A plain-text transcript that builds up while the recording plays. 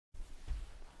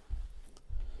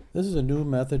This is a new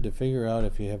method to figure out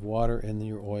if you have water in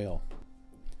your oil.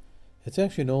 It's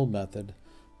actually an old method.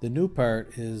 The new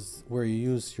part is where you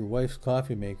use your wife's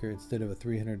coffee maker instead of a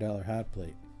 $300 hot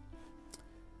plate.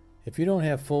 If you don't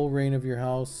have full rain of your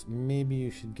house, maybe you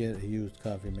should get a used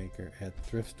coffee maker at the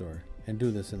thrift store and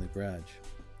do this in the garage.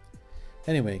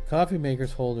 Anyway, coffee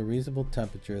makers hold a reasonable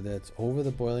temperature that's over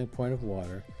the boiling point of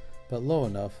water, but low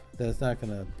enough that it's not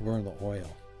going to burn the oil.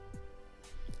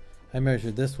 I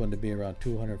measured this one to be around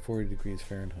 240 degrees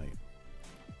Fahrenheit.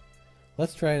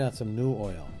 Let's try it on some new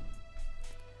oil.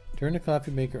 Turn the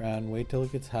coffee maker on, wait till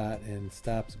it gets hot and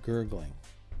stops gurgling.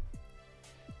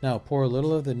 Now pour a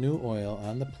little of the new oil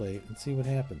on the plate and see what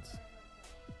happens.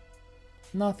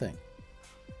 Nothing.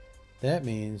 That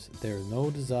means there's no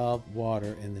dissolved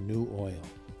water in the new oil.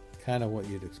 Kind of what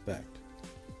you'd expect.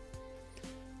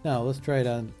 Now let's try it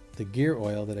on the gear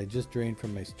oil that I just drained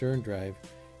from my stern drive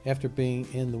after being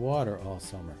in the water all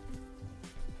summer.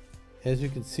 As you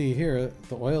can see here,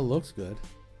 the oil looks good,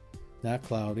 not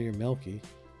cloudy or milky.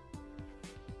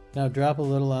 Now drop a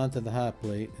little onto the hot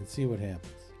plate and see what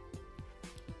happens.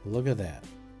 Look at that.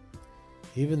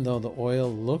 Even though the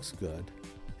oil looks good,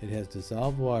 it has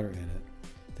dissolved water in it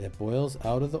that boils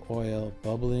out of the oil,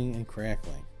 bubbling and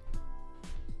crackling.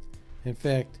 In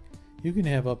fact, you can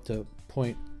have up to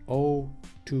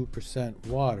 0.02%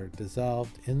 water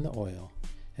dissolved in the oil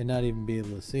and not even be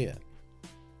able to see it.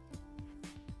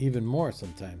 Even more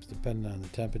sometimes, depending on the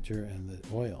temperature and the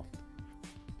oil.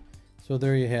 So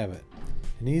there you have it.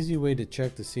 An easy way to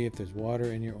check to see if there's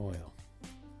water in your oil.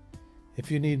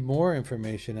 If you need more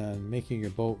information on making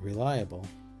your boat reliable,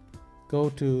 go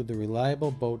to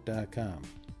thereliableboat.com.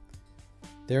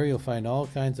 There you'll find all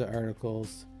kinds of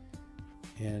articles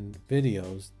and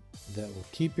videos that will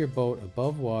keep your boat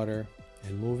above water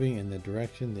and moving in the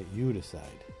direction that you decide.